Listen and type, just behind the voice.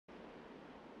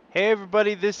Hey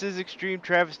everybody, this is Extreme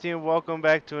Travesty and welcome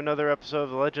back to another episode of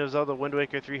The Legend of Zelda Wind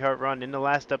Waker 3 Heart Run. In the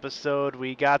last episode,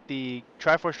 we got the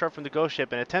Triforce Chart from the Ghost Ship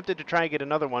and attempted to try and get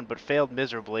another one, but failed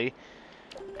miserably.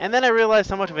 And then I realized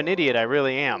how much of an idiot I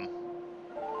really am.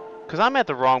 Because I'm at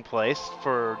the wrong place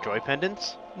for joy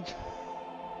pendants.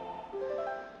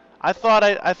 I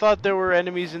thought there were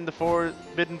enemies in the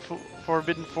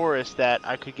forbidden forest that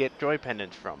I could get joy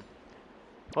pendants from.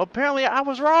 Well, apparently I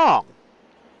was wrong.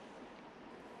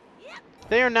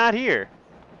 They are not here.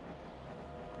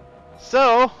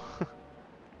 So,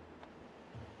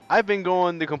 I've been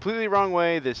going the completely wrong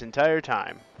way this entire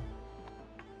time.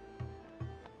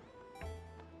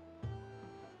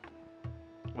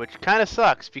 Which kind of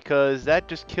sucks because that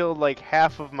just killed like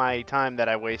half of my time that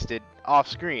I wasted off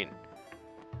screen.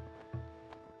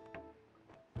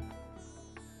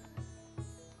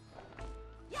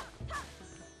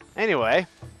 Anyway,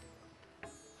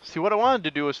 see what I wanted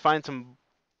to do was find some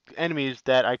enemies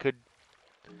that I could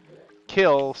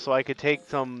kill so I could take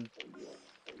some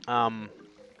of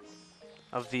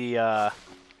the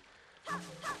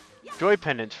joy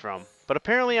pendants from. But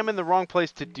apparently I'm in the wrong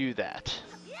place to do that.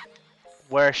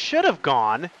 Where I should have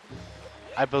gone,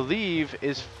 I believe,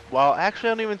 is... Well, actually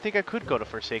I don't even think I could go to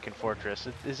Forsaken Fortress.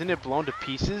 Isn't it blown to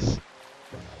pieces?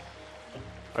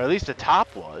 Or at least the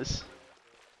top was.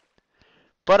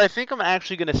 But I think I'm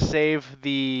actually going to save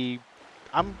the...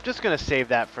 I'm just going to save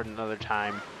that for another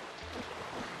time.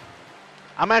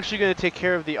 I'm actually going to take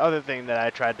care of the other thing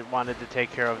that I wanted to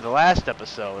take care of the last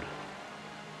episode.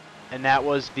 And that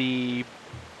was the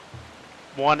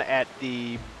one at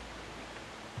the...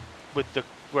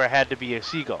 where it had to be a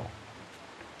seagull.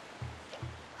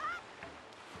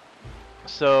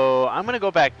 So I'm going to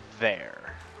go back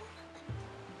there.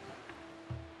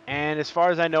 And as far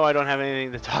as I know, I don't have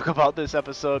anything to talk about this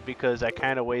episode because I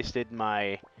kind of wasted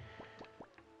my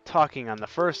talking on the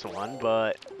first one,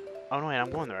 but... Oh, no, wait, I'm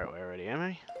going the right way already, am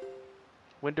I?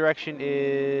 Wind direction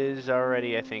is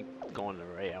already, I think, going the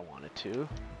way I want it to.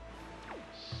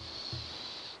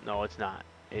 No, it's not.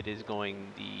 It is going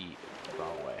the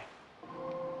wrong way.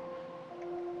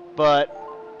 But,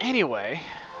 anyway,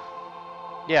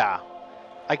 yeah.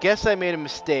 I guess I made a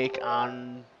mistake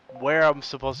on where I'm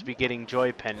supposed to be getting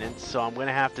joy pendants, so I'm going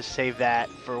to have to save that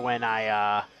for when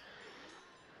I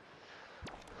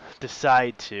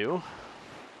decide to.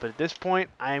 But at this point,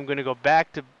 I am going to go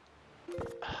back to...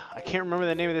 I can't remember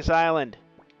the name of this island.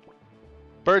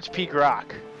 Bird's Peak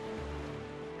Rock.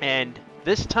 And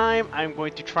this time, I'm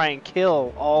going to try and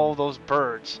kill all those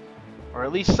birds. Or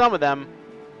at least some of them,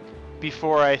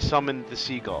 before I summon the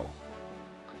seagull.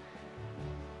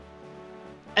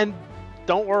 And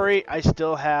don't worry, I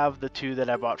still have the two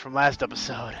that I bought from last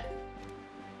episode.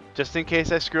 Just in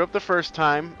case I screw up the first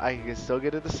time, I can still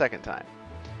get it the second time.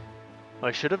 What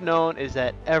I should have known is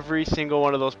that every single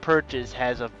one of those perches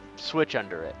has a switch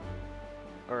under it.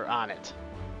 Or on it.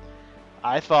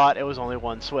 I thought it was only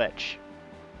one switch.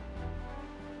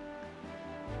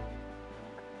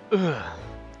 Ugh.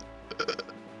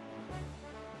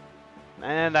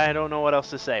 And I don't know what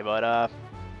else to say, but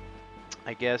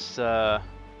I guess I'm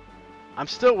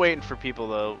still waiting for people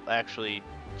to actually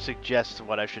suggest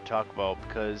what I should talk about,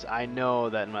 because I know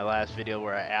that in my last video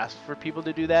where I asked for people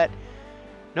to do that,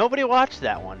 nobody watched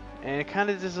that one, and it kind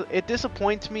of it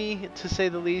disappoints me, to say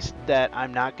the least, that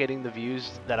I'm not getting the views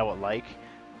that I would like.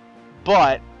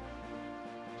 But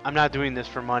I'm not doing this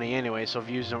for money anyway, so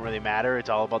views don't really matter. It's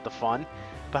all about the fun.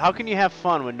 But how can you have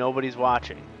fun when nobody's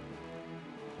watching?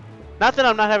 Not that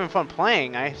I'm not having fun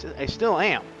playing, I still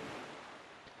am.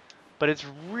 But it's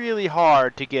really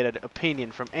hard to get an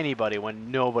opinion from anybody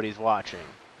when nobody's watching.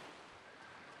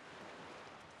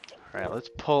 Alright, let's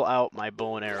pull out my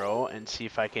bow and arrow and see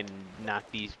if I can knock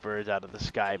these birds out of the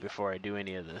sky before I do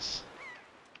any of this.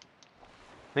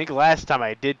 I think last time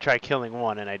I did try killing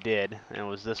one, and I did, and it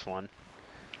was this one.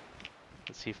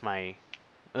 Let's see if my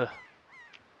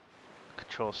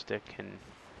control stick can...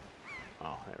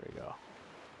 Oh, there we go.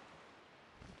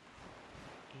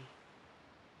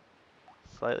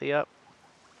 Slightly up.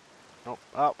 Nope,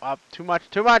 up, too much,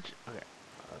 too much! Okay,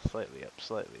 slightly up,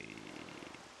 slightly...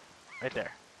 Right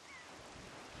there.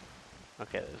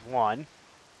 Okay, there's one.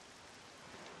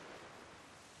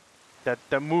 That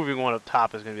moving one up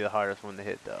top is going to be the hardest one to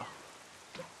hit, though.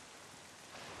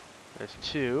 There's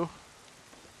two.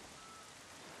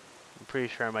 I'm pretty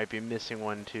sure I might be missing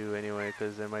one, too, anyway,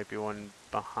 because there might be one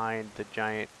behind the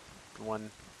giant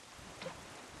one.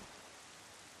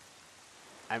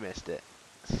 I missed it.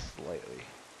 Slightly.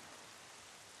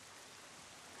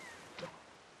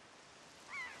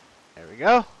 There we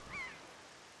go.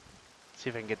 Let's see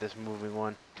if I can get this moving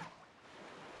one.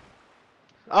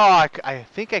 Oh, I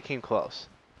think I came close.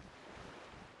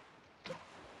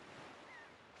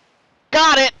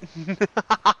 Got it!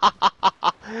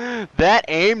 That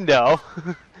aim, though.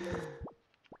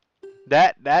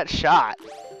 that shot.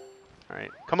 All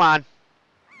right, come on.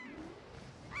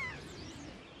 All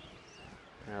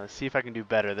right, let's see if I can do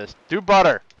better this. Do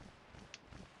butter.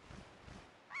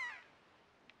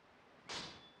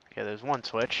 Okay, there's one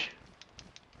switch.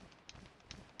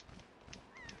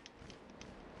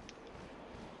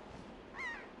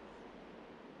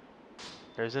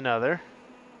 There's another.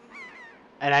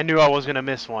 And I knew I was gonna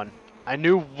miss one. I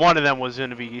knew one of them was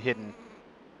gonna be hidden.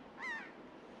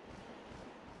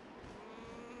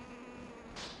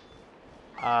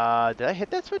 Did I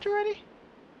hit that switch already?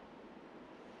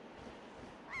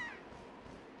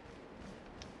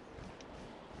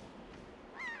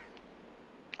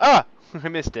 Ah! I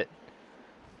missed it.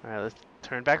 Alright, let's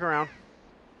turn back around.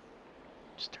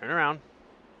 Just turn around.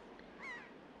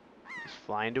 Just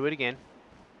fly into it again.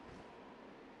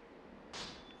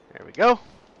 There we go.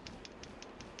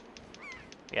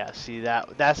 Yeah, see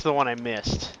that's the one I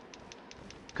missed.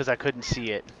 Because I couldn't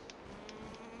see it.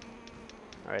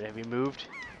 Alright, have you moved?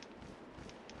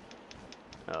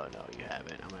 Oh no, you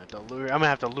haven't. I'm gonna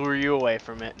have to lure you away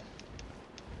from it.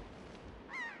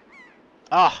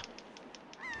 Ah!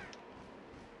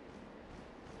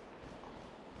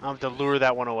 I'm gonna have to lure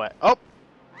that one away. Oh!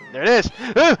 There it is!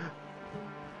 Ah!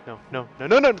 No, no, no,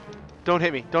 no, no! Don't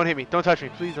hit me. Don't hit me. Don't touch me.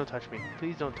 Please don't touch me.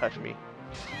 Please don't touch me.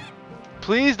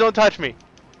 Please don't touch me.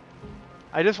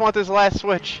 I just want this last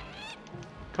switch.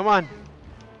 Come on.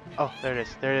 Oh, there it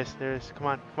is. There it is. There it is. Come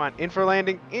on. Come on. In for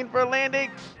landing. In for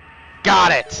landing.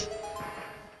 Got it.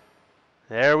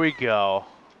 There we go.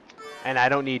 And I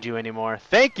don't need you anymore.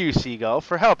 Thank you, Seagull,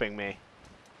 for helping me.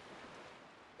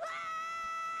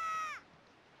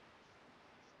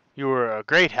 You were a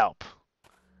great help.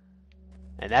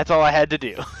 And that's all I had to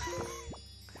do.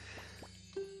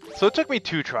 So it took me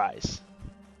 2 tries.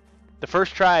 The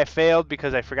first try I failed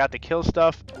because I forgot to kill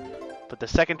stuff, but the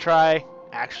second try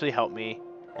actually helped me,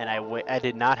 and I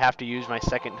did not have to use my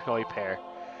second toy pair.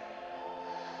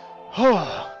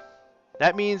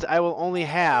 That means I will only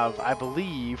have, I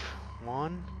believe,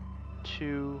 1,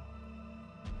 2,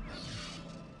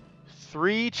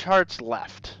 3 charts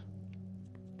left.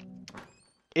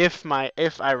 If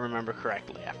I remember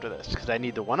correctly after this, because I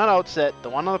need the one on Outset, the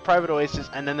one on the Private Oasis,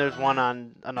 and then there's one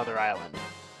on another island.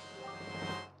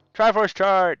 Triforce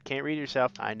Chart! Can't read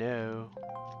yourself. I know.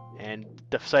 And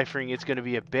deciphering it's going to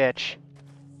be a bitch.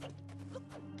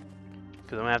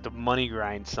 Because I'm going to have to money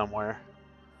grind somewhere.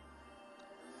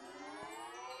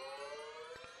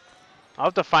 I'll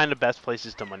have to find the best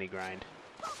places to money grind.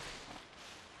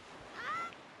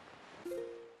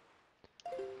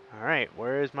 Alright,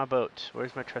 where is my boat?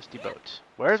 Where's my trusty boat?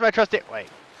 Where's my trusty... Wait.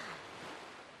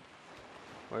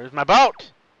 Where's my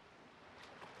boat?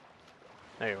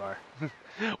 There you are.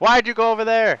 Why'd you go over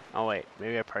there? Oh wait,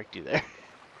 maybe I parked you there.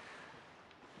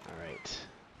 Alright.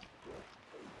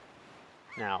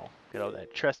 Now, get all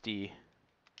that trusty...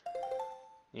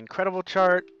 incredible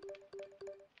chart.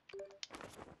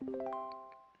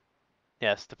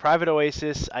 Yes, the Private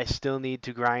Oasis, I still need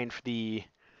to grind for the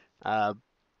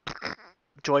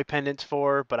joy pendants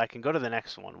for, but I can go to the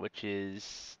next one, which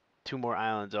is 2 more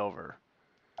islands over.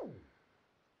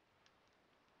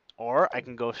 Or I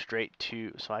can go straight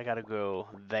to, so I gotta go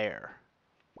there.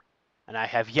 And I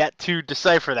have yet to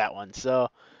decipher that one, so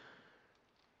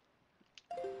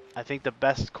I think the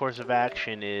best course of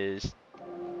action is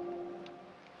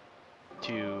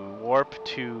to warp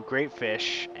to Great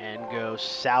Fish and go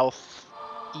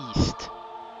southeast.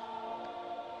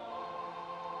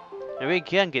 Maybe we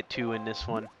can get 2 in this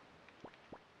one.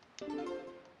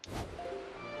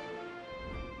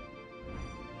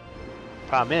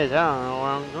 Problem is, I don't know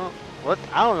where I'm going.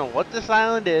 I don't know what this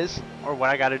island is or what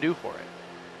I got to do for it.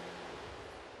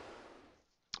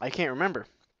 I can't remember.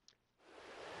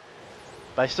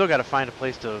 But I still got to find a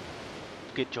place to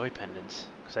get joy pendants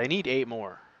because I need 8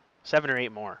 more, 7 or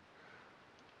 8 more.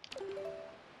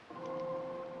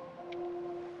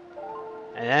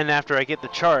 And then after I get the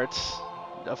charts,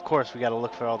 of course we got to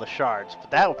look for all the shards,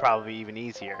 but that will probably be even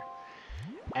easier.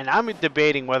 And I'm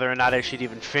debating whether or not I should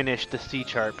even finish the sea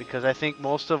chart because I think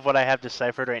most of what I have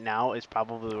deciphered right now is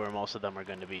probably where most of them are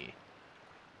going to be.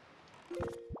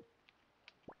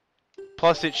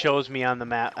 Plus it shows me on the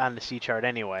map, on the sea chart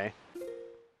anyway,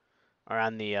 or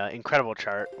on the incredible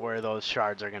chart where those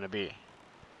shards are going to be.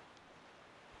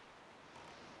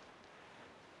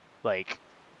 Like,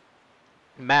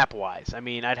 map-wise. I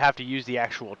mean, I'd have to use the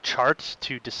actual charts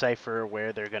to decipher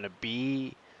where they're going to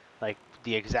be, like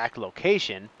the exact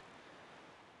location.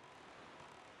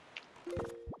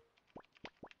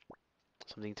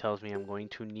 Something tells me I'm going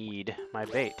to need my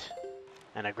bait.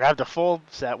 And I grabbed a full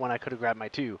set when I could have grabbed my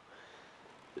 2.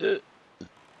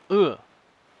 Ugh.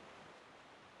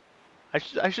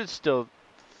 I should still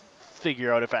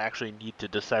figure out if I actually need to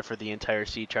decipher the entire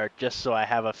sea chart just so I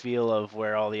have a feel of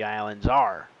where all the islands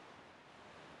are.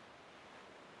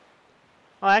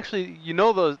 Well, actually, you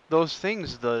know those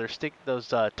things that are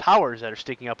those towers that are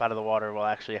sticking up out of the water will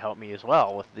actually help me as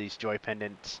well with these joy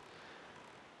pendants,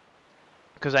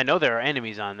 because I know there are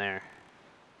enemies on there.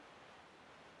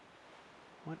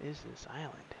 What is this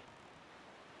island?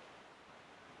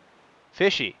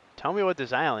 Fishy, tell me what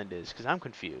this island is, because I'm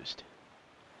confused.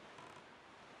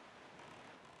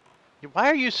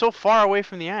 Why are you so far away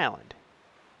from the island?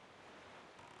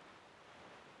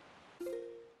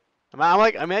 Am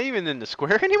I even in the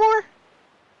square anymore?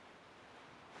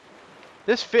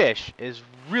 This fish is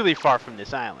really far from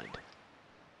this island.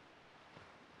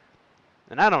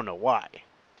 And I don't know why.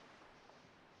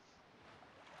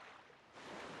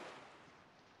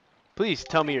 Please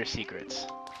tell me your secrets.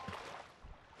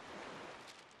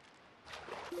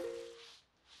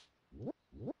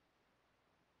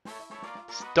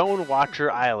 Stone Watcher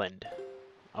Island.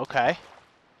 Okay.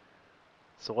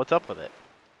 So what's up with it?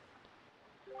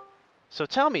 So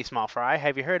tell me, small fry,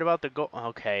 have you heard about the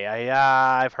Okay,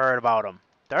 I've heard about them.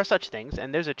 There are such things,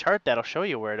 and there's a chart that'll show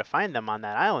you where to find them on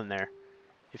that island there.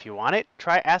 If you want it,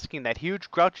 try asking that huge,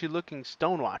 grouchy-looking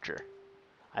stone watcher.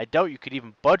 I doubt you could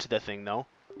even budge the thing, though.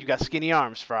 You got skinny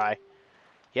arms, Fry.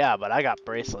 Yeah, but I got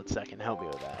bracelets that can help me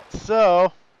with that.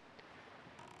 So,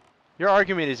 your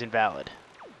argument is invalid.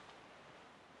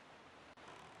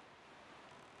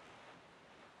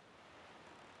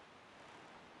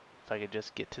 If I could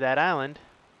just get to that island,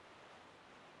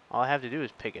 all I have to do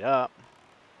is pick it up.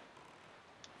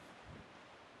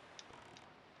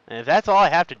 And if that's all I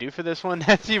have to do for this one,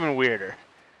 that's even weirder.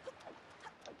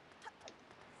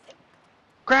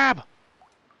 Grab!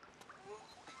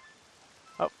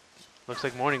 Oh, looks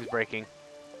like morning's breaking.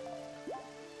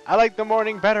 I like the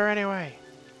morning better anyway.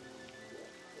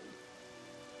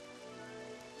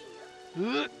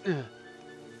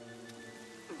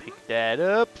 Pick that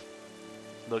up.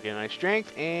 Look at my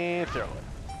strength and throw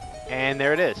it. And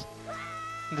there it is.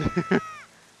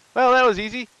 Well, that was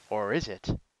easy. Or is it?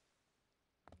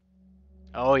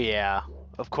 Oh yeah,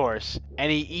 of course.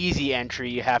 Any easy entry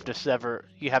you have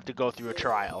to go through a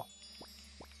trial.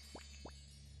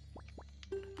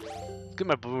 Let's get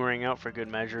my boomerang out for good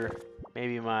measure.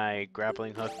 Maybe my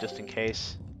grappling hook just in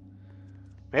case.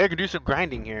 Maybe I could do some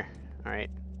grinding here. Alright,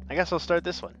 I guess I'll start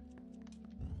this one.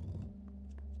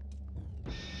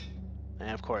 And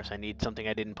of course, I need something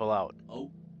I didn't pull out. Oh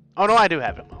no, I do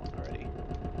have it out already.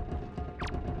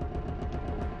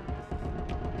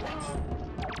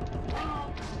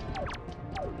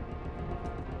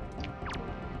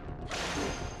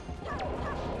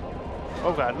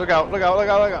 Oh god, look out, look out, look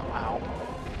out, look out. Ow.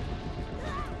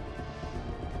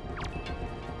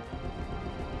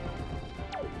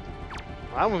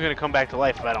 Well, I'm gonna come back to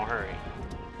life if I don't hurry.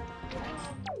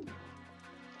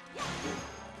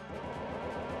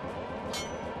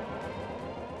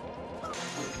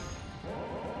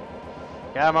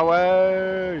 Get out of my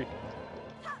way!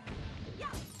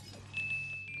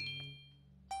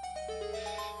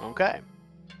 Okay.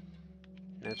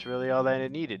 That's really all that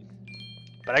it needed.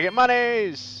 But I get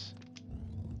monies!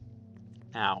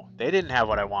 Ow, they didn't have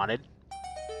what I wanted.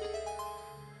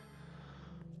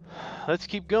 Let's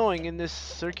keep going in this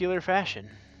circular fashion.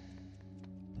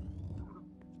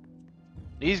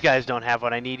 These guys don't have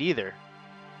what I need either.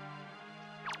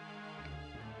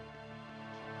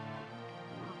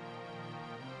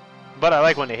 But I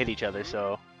like when they hit each other,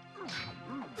 so...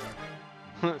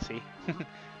 Let's see.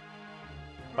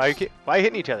 Why are you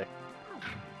hitting each other?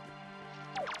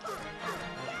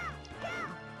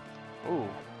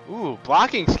 Ooh,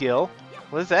 blocking skill?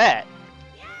 What is that?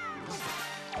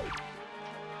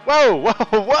 Whoa,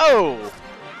 whoa, whoa!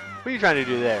 What are you trying to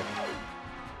do there?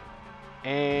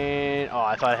 And... oh,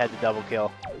 I thought I had the double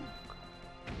kill.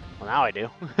 Well, now I do.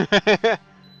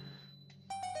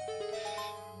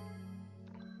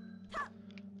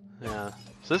 Yeah.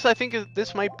 So this, I think,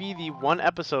 this might be the one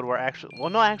episode where actually...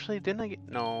 well, no, actually, didn't I get...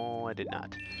 no, I did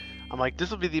not. I'm like, this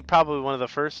will be probably one of the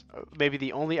first, maybe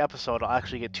the only episode I'll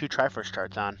actually get 2 Triforce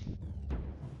Charts on.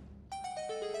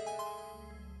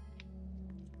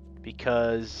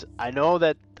 Because I know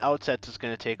that Outsets is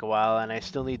going to take a while, and I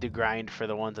still need to grind for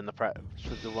the ones in the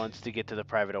ones to get to the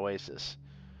private oasis.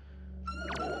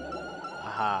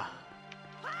 Aha.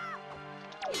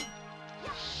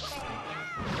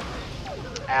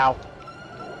 Ow.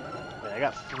 Wait, I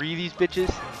got 3 of these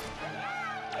bitches?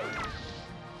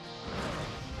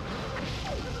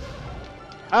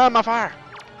 Ah, my fire!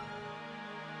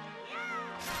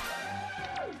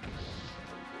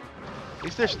 At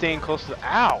least they're staying close to the...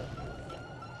 Ow!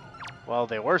 Well,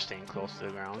 they were staying close to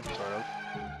the ground, sort of.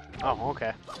 Oh,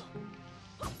 okay.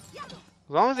 As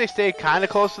long as they stay kind of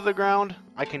close to the ground,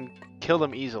 I can kill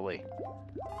them easily.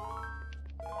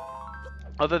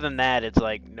 Other than that, it's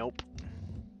like, nope.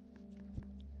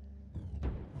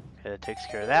 Okay, that takes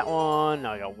care of that one.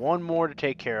 Now I got one more to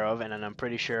take care of, and then I'm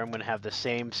pretty sure I'm going to have the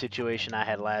same situation I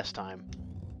had last time.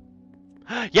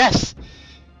 Yes!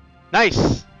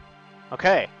 Nice!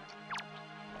 Okay.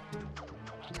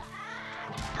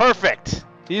 Perfect!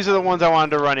 These are the ones I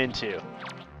wanted to run into.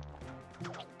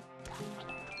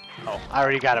 Oh, I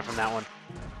already got it from that one.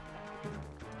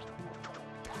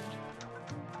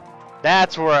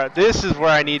 That's where, this is where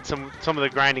I need some of the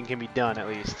grinding can be done, at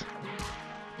least.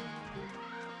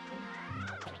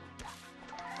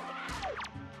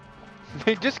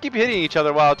 They just keep hitting each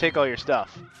other while I take all your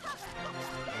stuff.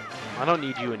 I don't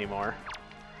need you anymore.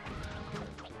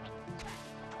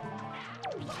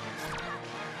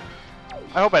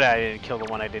 I hope I didn't kill the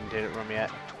one I didn't hit it from yet.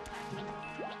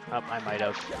 Oh, I might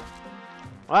have.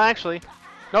 Well, actually,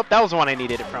 nope, that was the one I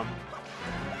needed it from.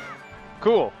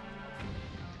 Cool.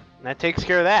 And that takes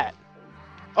care of that.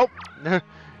 Oh,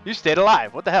 you stayed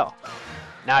alive. What the hell?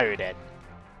 Now you're dead.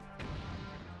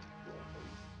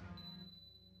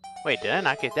 Wait, did I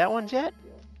not get that one yet?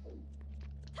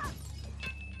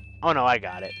 Oh no, I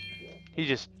got it. He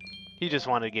just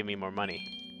wanted to give me more money.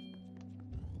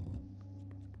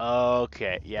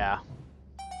 Okay, yeah.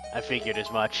 I figured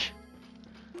as much.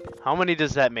 How many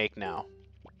does that make now?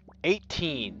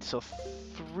 18, so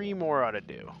 3 more ought to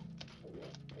do.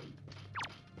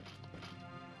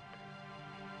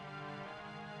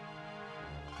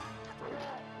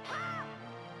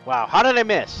 Wow, how did I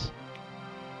miss?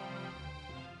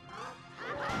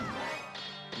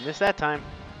 Missed that time.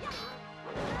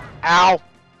 Ow!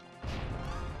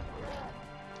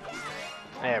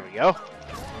 There we go.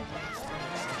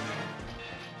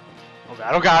 Oh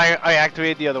god, oh god, I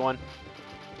activated the other one.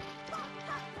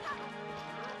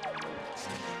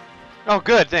 Oh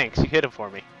good, thanks, you hit him for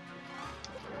me.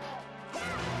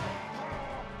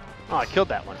 Oh, I killed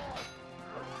that one.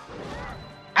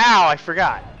 Ow, I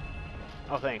forgot.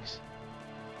 Oh, thanks.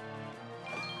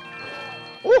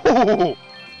 Ooh!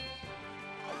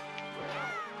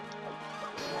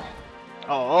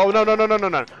 Oh, no, no, no, no, no,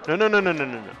 no. No, no, no, no, no,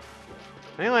 no, no.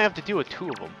 I only have to deal with 2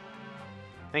 of them.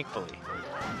 Thankfully.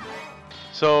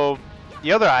 So,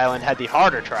 the other island had the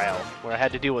harder trial, where I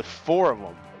had to deal with 4 of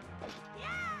them.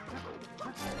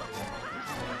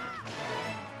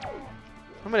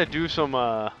 I'm gonna do some,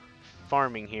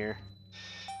 farming here.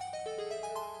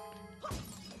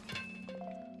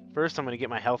 First, I'm gonna get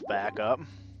my health back up.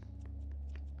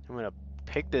 I'm gonna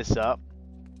pick this up.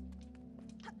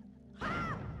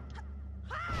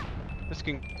 This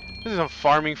is some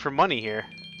farming for money here.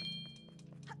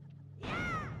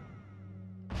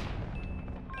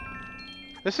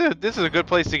 This is a good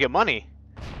place to get money.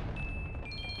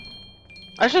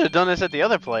 I should have done this at the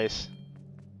other place.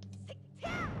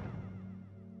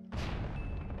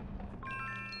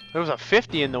 There was a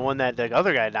 50 in the one that the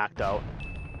other guy knocked out.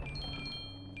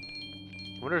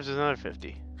 I wonder if there's another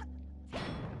 50.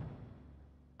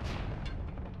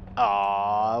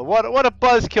 Aw, what a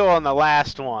buzzkill on the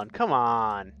last one. Come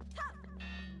on.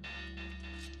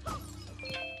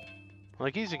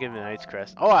 Like, he's giving the Knight's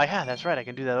Crest. Oh, yeah, that's right. I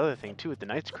can do that other thing, too, with the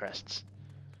Knight's Crests.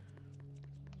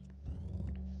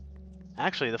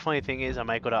 Actually, the funny thing is I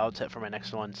might go to Outset for my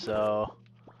next one, so...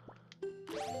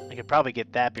 I could probably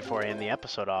get that before I end the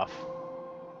episode off.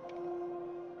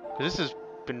 Because this has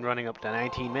been running up to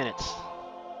 19 minutes.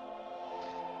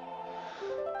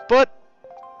 But,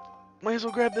 might as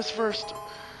well grab this first.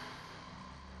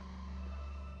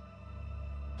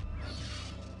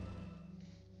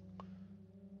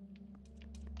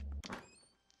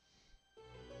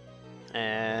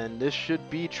 And this should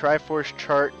be Triforce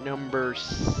Chart number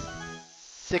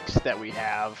 6 that we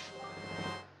have.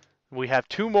 We have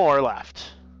 2 more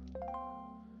left.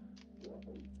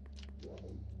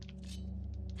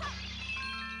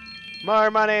 More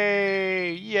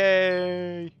money!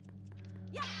 Yay!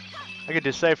 I could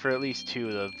decipher at least 2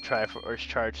 of the Triforce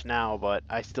Charts now, but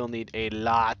I still need a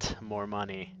lot more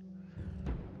money.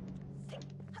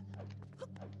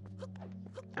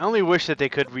 I only wish that they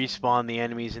could respawn the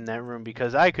enemies in that room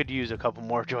because I could use a couple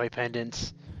more joy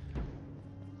pendants.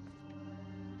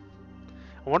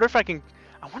 I wonder if I can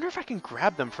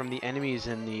grab them from the enemies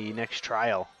in the next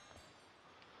trial.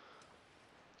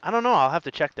 I don't know, I'll have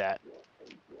to check that.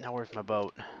 Now where's my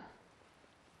boat?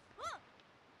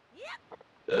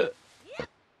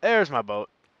 There's my boat.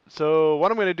 So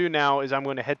what I'm going to do now is I'm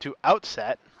going to head to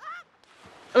Outset.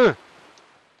 And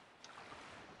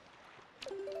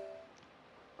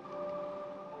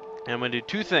I'm going to do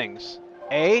two things.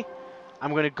 A,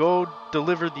 I'm going to go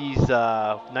deliver these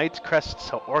Knight's Crests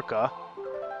to Orca,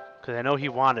 because I know he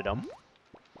wanted them.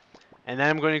 And then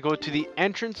I'm going to go to the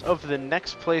entrance of the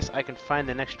next place I can find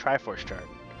the next Triforce Chart,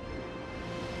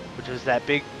 which is that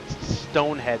big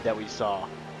stone head that we saw.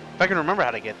 If I can remember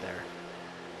how to get there.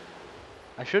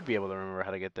 I should be able to remember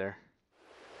how to get there.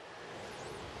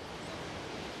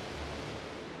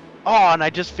 Oh, and I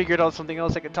just figured out something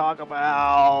else I could talk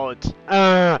about.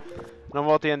 And I'm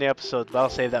about to end the episode, but I'll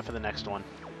save that for the next one.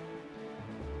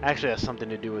 Actually, it has something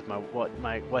to do with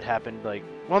what happened. Like,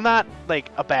 well, not like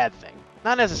a bad thing.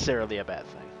 Not necessarily a bad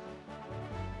thing.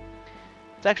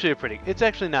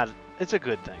 It's a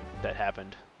good thing that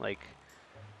happened. Like,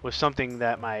 was something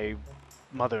that my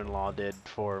mother-in-law did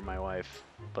for my wife.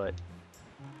 But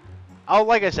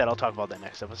like I said, I'll talk about that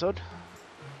next episode.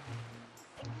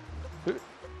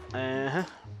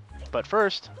 But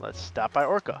first, let's stop by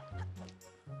Orca.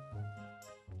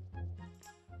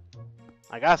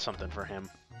 I got something for him.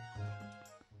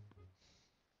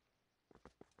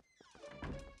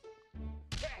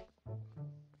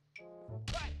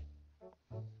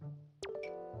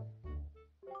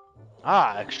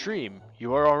 Ah, Extreme,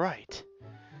 you are alright.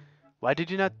 Why did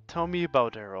you not tell me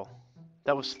about Errol?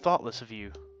 That was thoughtless of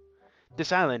you.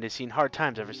 This island has seen hard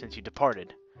times ever since you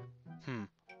departed.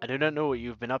 I do not know what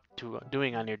you've been up to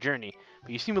doing on your journey,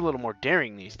 but you seem a little more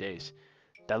daring these days.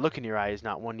 That look in your eye is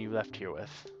not one you left here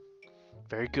with.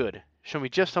 Very good. Show me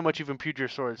just how much you've improved your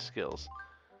sword skills.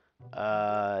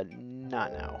 Not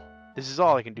now. This is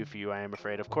all I can do for you, I am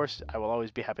afraid. Of course, I will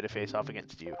always be happy to face off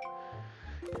against you.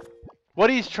 What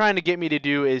he's trying to get me to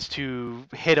do is to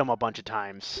hit him a bunch of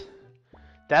times.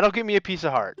 That'll give me a piece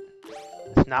of heart.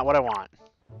 It's not what I want.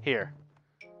 Here.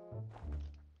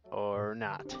 Or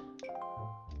not.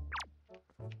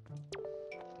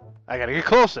 I gotta get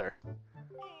closer.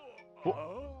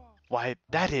 Why,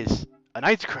 that is a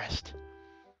Knight's Crest.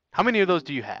 How many of those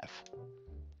do you have?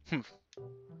 Then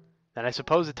I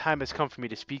suppose the time has come for me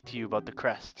to speak to you about the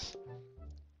crests.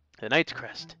 The Knight's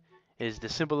Crest is the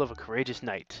symbol of a courageous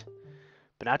knight.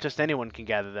 But not just anyone can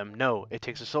gather them. No, it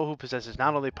takes a soul who possesses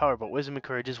not only power but wisdom and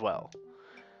courage as well.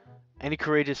 Any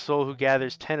courageous soul who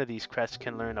gathers 10 of these crests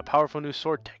can learn a powerful new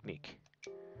sword technique.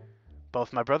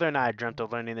 Both my brother and I dreamt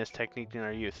of learning this technique in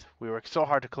our youth. We worked so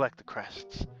hard to collect the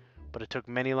crests, but it took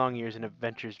many long years and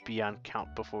adventures beyond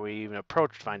count before we even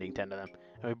approached finding 10 of them,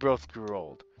 and we both grew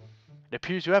old. It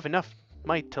appears you have enough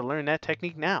might to learn that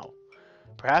technique now.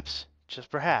 Perhaps,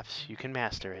 just perhaps, you can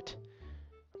master it.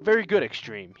 Very good,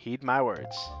 Extreme. Heed my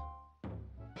words.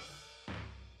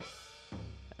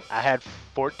 I had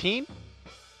 14?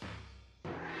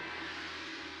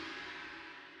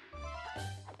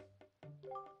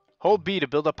 Hold B to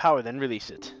build up power, then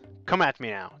release it. Come at me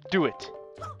now. Do it.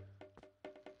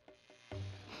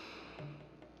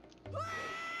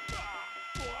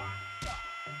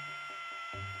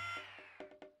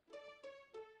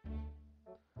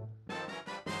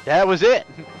 That was it!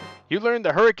 You learned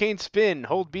the Hurricane Spin.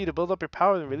 Hold B to build up your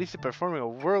power, then release it, performing a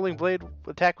whirling blade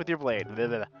attack with your blade.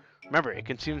 Remember, it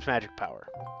consumes magic power.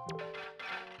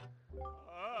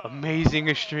 Amazing,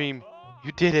 Extreme.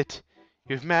 You did it.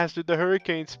 You've mastered the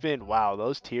Hurricane Spin. Wow,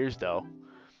 those tears, though.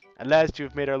 At last you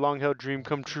have made our long-held dream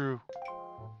come true.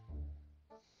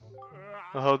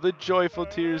 Oh, the joyful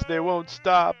tears, they won't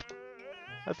stop.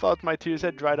 I thought my tears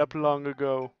had dried up long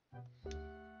ago.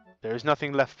 There is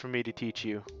nothing left for me to teach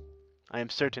you. I am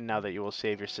certain now that you will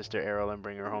save your sister Errol and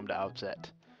bring her home to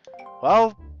Outset.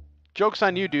 Well, joke's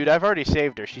on you, dude. I've already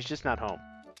saved her. She's just not home.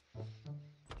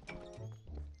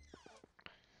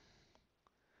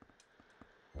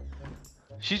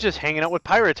 She's just hanging out with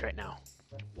pirates right now.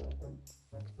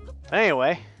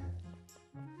 Anyway,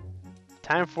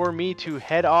 time for me to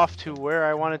head off to where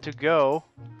I wanted to go,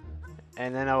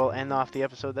 and then I will end off the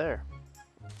episode there.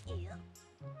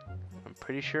 I'm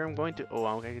pretty sure I'm going to... Oh,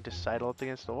 I'm going to just sidle up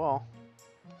against the wall.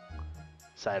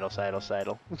 Sidle, sidle,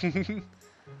 sidle.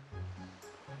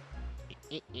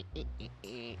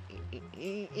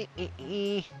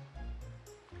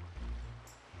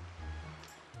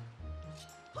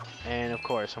 And of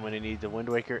course, I'm going to need the Wind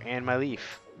Waker and my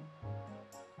leaf.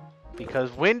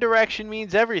 Because wind direction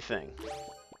means everything.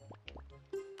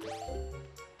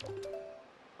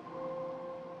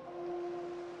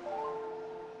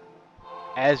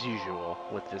 As usual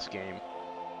with this game.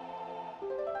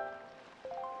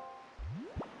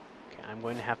 Okay, I'm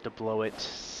going to have to blow it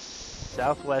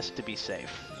southwest to be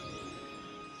safe.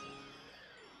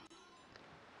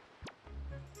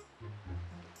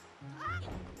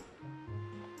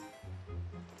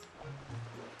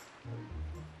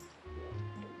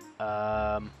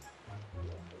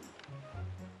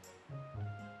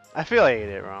 I feel like I did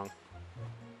it wrong.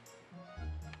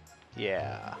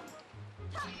 Yeah.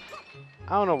 I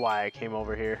don't know why I came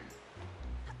over here.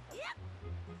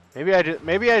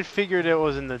 Maybe I figured it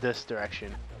was in this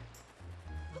direction.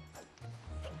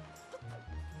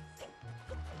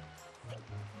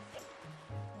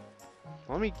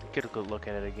 Let me get a good look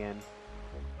at it again.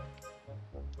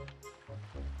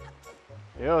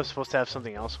 Maybe I was supposed to have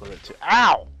something else with it too.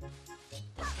 Ow!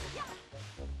 I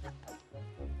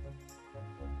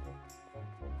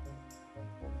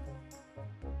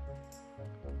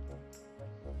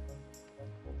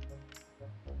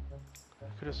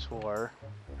could have swore.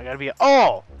 I gotta be.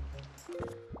 Oh!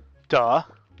 Duh.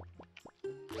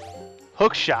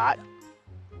 Hook shot.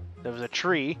 There was a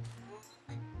tree.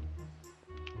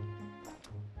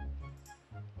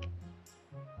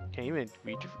 Can't even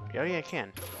read your. Oh, yeah, I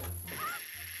can.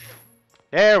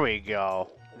 There we go.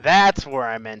 That's where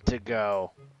I meant to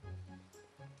go.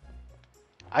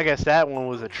 I guess that one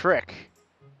was a trick.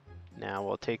 Now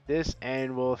we'll take this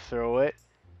and we'll throw it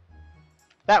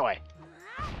that way.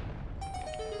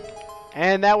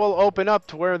 And that will open up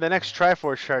to where the next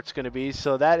Triforce Chart's going to be.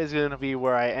 So that is going to be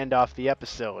where I end off the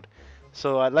episode.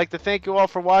 So I'd like to thank you all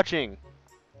for watching.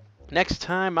 Next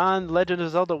time on Legend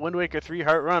of Zelda Wind Waker 3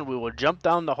 Heart Run, we will jump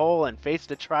down the hole and face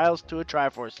the trials to a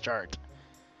Triforce Chart.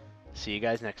 See you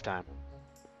guys next time.